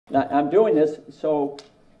Now, I'm doing this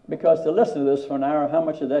because to listen to this for an hour, how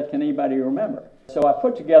much of that can anybody remember? So I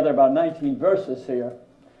put together about 19 verses here.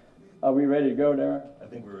 Are we ready to go there? I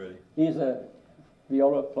think we're ready. He's a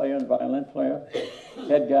viola player and violin player,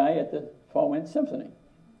 head guy at the Four Winds Symphony.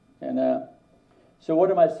 And so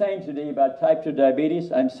what am I saying today about type 2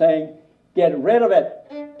 diabetes? I'm saying get rid of it.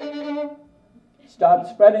 Stop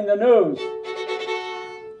spreading the news.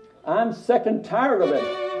 I'm sick and tired of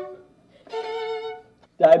it.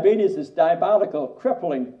 Diabetes is diabolical,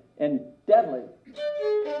 crippling, and deadly.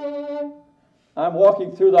 I'm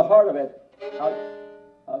walking through the heart of it.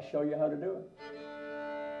 I'll show you how to do it.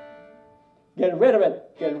 Get rid of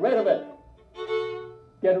it. Get rid of it.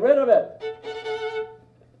 Get rid of it.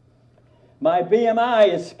 My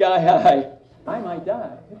BMI is sky high. I might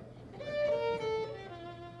die.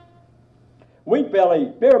 Wheat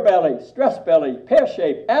belly, beer belly, stress belly,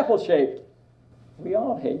 pear-shaped, apple-shaped. We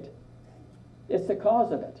all hate. It's the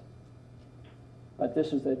cause of it. But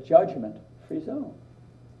this is a judgment-free zone.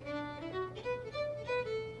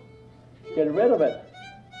 Get rid of it.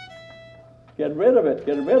 Get rid of it.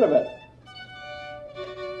 Get rid of it.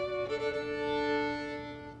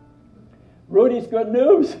 Rudy's good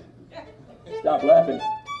news. Stop laughing.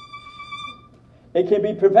 It can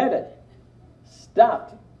be prevented,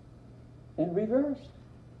 stopped, and reversed.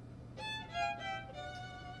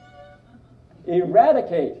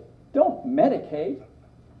 Eradicate. Don't medicate.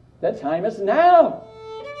 The time is now.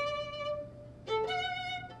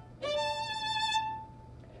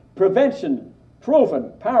 Prevention,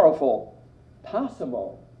 proven, powerful,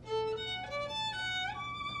 possible.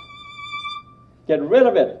 Get rid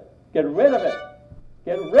of it. Get rid of it.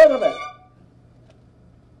 Get rid of it.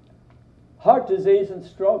 Heart disease and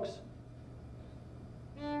strokes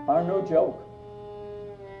are no joke.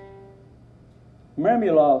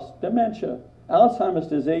 Memory loss, dementia, Alzheimer's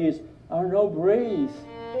disease are no breeze.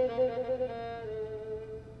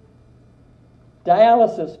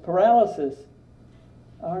 Dialysis, paralysis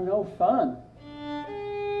are no fun.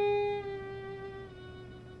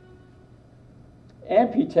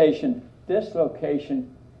 Amputation,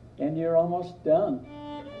 dislocation, and you're almost done.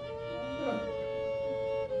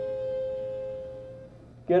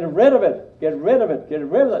 Get rid of it. Get rid of it. Get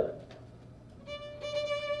rid of it.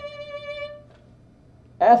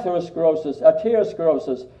 Atherosclerosis,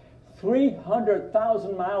 arteriosclerosis,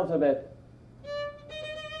 300,000 miles of it.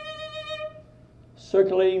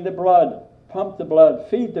 Circulating the blood, pump the blood,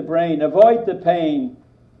 feed the brain, avoid the pain.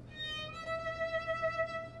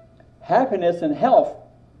 Happiness and health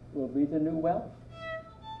will be the new wealth.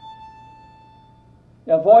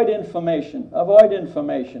 Avoid inflammation, avoid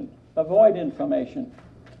inflammation, avoid inflammation.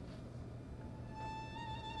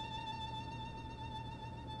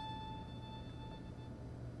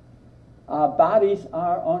 Our bodies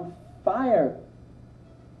are on fire.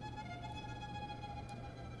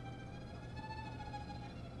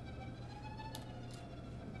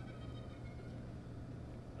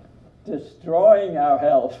 Destroying our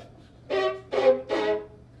health.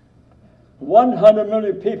 100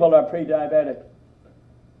 million people are pre-diabetic.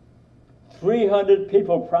 300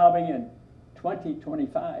 people probably in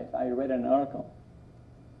 2025. I read an article.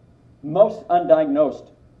 Most undiagnosed.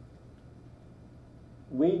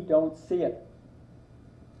 We don't see it.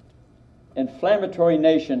 Inflammatory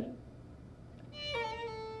nation.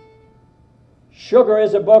 Sugar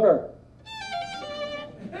is a booger.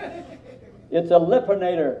 It's a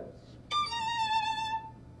lipinator.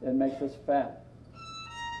 It makes us fat.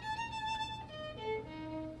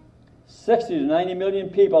 60 to 90 million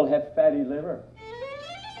people have fatty liver.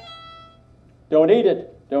 Don't eat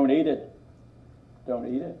it. Don't eat it. Don't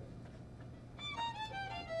eat it.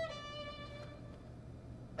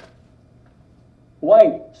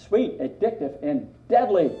 White, sweet, addictive, and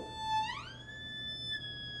deadly.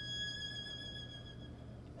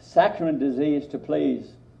 Saccharine disease to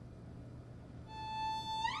please.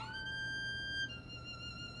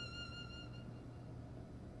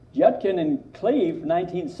 Judkin and Cleve,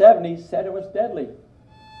 1970, said it was deadly.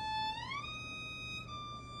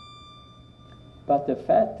 But the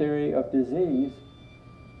fat theory of disease,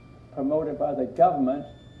 promoted by the government,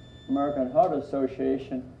 American Heart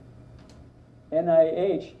Association,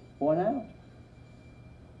 NIH, won out.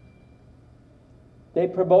 They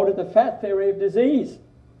promoted the fat theory of disease.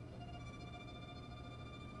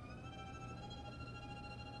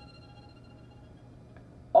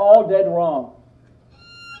 All dead wrong.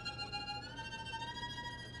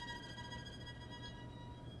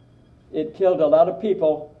 It killed a lot of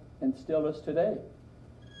people and still is today.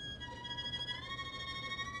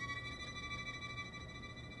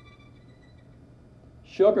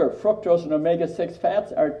 Sugar, fructose, and omega-6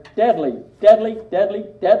 fats are deadly, deadly, deadly,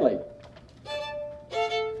 deadly.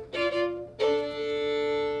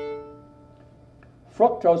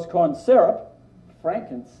 Fructose corn syrup,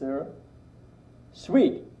 Franken syrup,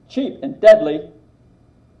 sweet, cheap, and deadly.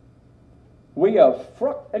 We are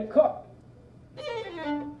fruct and cooked.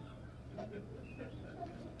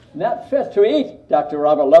 Not fit to eat, Dr.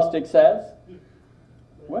 Robert Lustig says.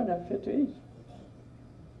 We're not fit to eat.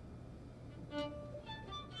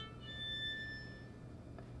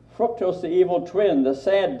 Fructose, the evil twin, the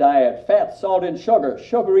sad diet, fat, salt, and sugar,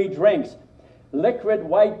 sugary drinks, liquid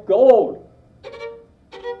white gold.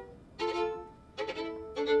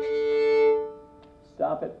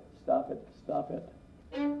 Stop it, stop it, stop it.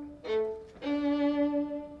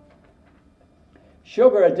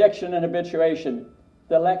 Sugar addiction and habituation.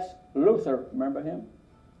 The Lex Luthor, remember him?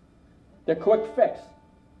 The quick fix.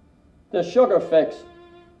 The sugar fix.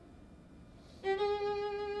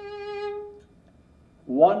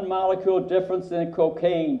 One molecule difference in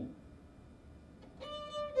cocaine.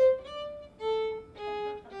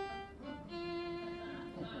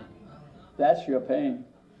 That's your pain.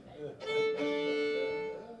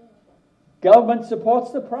 Government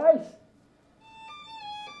supports the price.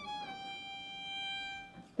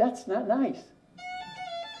 That's not nice.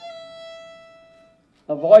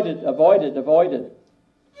 Avoid it, avoid it, avoid it.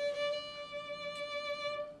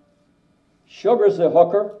 Sugar's a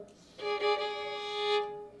hooker.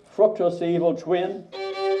 Fructose, the evil twin.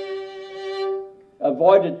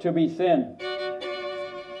 Avoid it to be thin.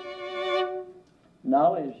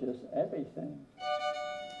 Knowledge is everything.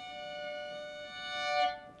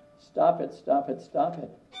 Stop it, stop it, stop it.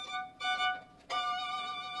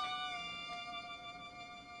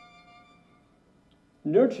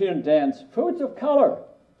 Nutrient dense, foods of color,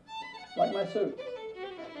 like my suit.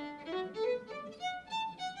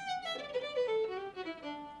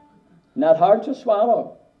 Not hard to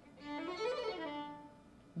swallow.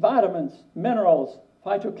 Vitamins, minerals,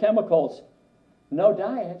 phytochemicals. No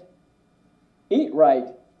diet. Eat right,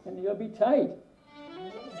 and you'll be tight.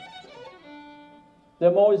 The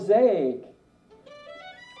mosaic,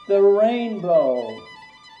 the rainbow,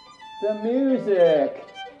 the music,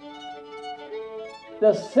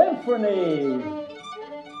 the symphony.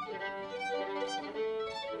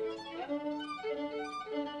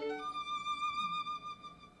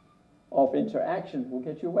 Of interaction will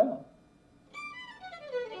get you well.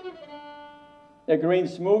 A green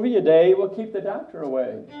smoothie a day will keep the doctor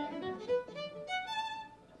away.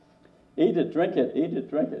 Eat it, drink it, eat it,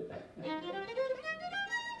 drink it.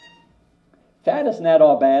 Fat is not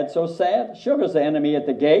all bad, so sad. Sugar's the enemy at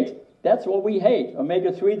the gate. That's what we hate.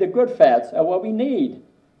 Omega-3, the good fats, are what we need.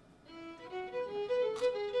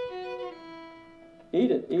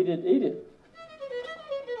 Eat it, eat it, eat it.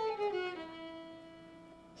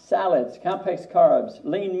 Salads, complex carbs,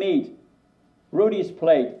 lean meat, Rudy's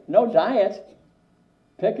plate. No diet.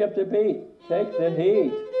 Pick up the beat. Take the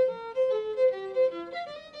heat.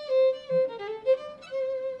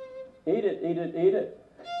 Eat it, eat it, eat it.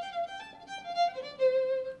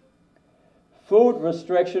 Food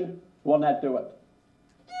restriction will not do it.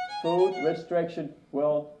 Food restriction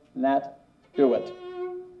will not do it.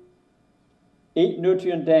 Eat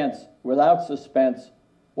nutrient dense without suspense.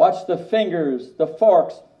 Watch the fingers, the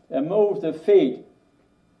forks, and move the feet.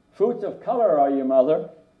 Fruits of color are you, mother.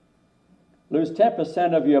 Lose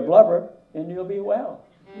 10% of your blubber and you'll be well.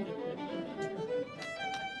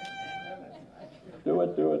 Do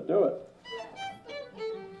it, do it, do it.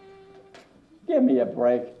 Give me a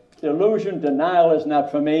break. Delusion, denial is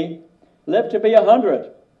not for me. Live to be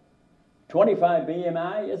 100. 25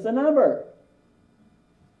 BMI is the number.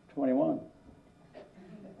 21.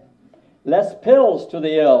 Less pills to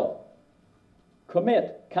the ill.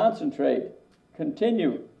 Commit, concentrate,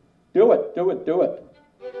 continue. Do it, do it, do it.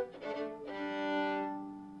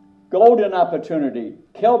 Golden opportunity.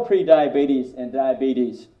 Kill prediabetes and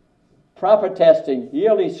diabetes. Proper testing,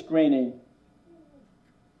 yearly screening.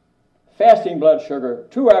 Fasting blood sugar,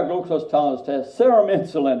 2-hour glucose tolerance test, serum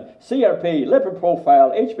insulin, CRP, lipid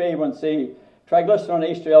profile, HbA1c,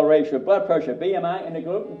 triglyceride HDL ratio, blood pressure, BMI, and a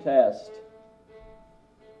gluten test.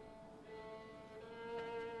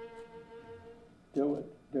 Do it,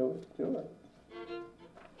 do it, do it.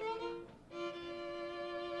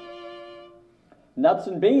 Nuts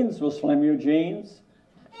and beans will slim your genes.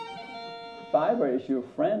 Fiber is your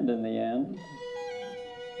friend in the end.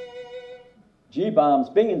 G-bombs,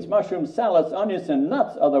 beans, mushrooms, salads, onions, and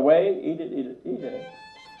nuts are the way. Eat it, eat it, eat it.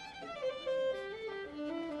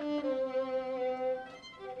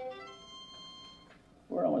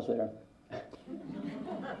 We're almost there.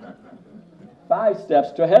 5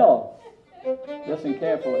 steps to hell. Listen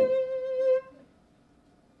carefully.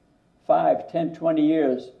 5, 10, 20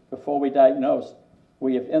 years before we diagnose,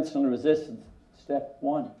 we have insulin resistance. Step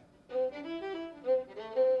 1.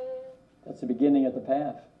 That's the beginning of the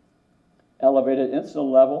path. Elevated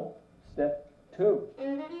insulin level. Step 2.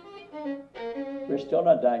 We're still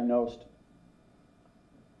not diagnosed.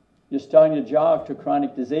 You're starting to jog to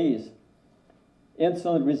chronic disease.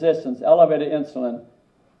 Insulin resistance, elevated insulin,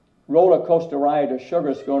 roller coaster ride of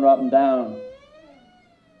sugars going up and down.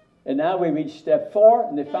 And now we reach step 4,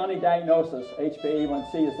 and they finally diagnose us.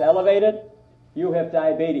 HbA1c is elevated. You have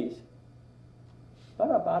diabetes.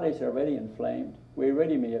 But our bodies are already inflamed. We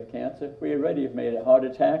already may have cancer. We already have made a heart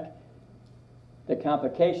attack. The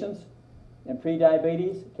complications in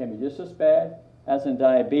prediabetes can be just as bad as in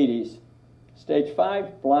diabetes. Stage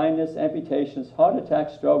 5, blindness, amputations, heart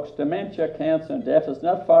attacks, strokes, dementia, cancer, and death is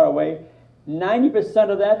not far away. 90%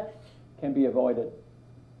 of that can be avoided.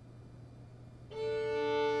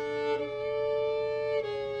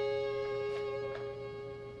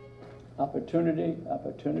 Opportunity,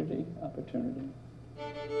 opportunity, opportunity.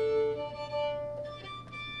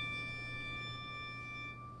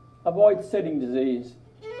 Avoid sitting disease.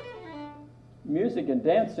 Music and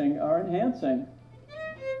dancing are enhancing.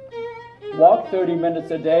 Walk 30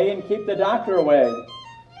 minutes a day and keep the doctor away.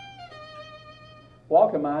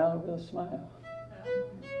 Walk a mile with a smile.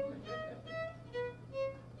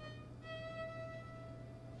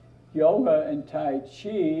 Yoga and Tai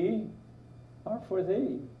Chi are for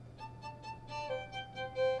thee.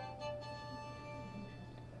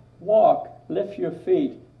 Walk, lift your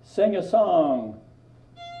feet, sing a song.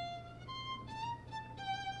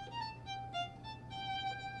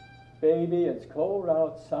 Baby, it's cold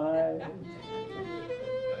outside.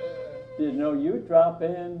 Didn't know you'd drop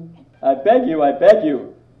in. I beg you, I beg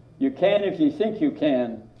you. You can if you think you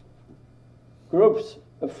can. Groups,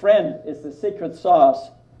 a friend is the secret sauce.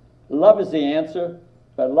 Love is the answer,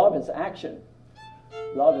 but love is action.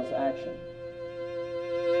 Love is action.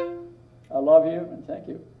 I love you and thank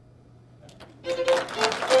you.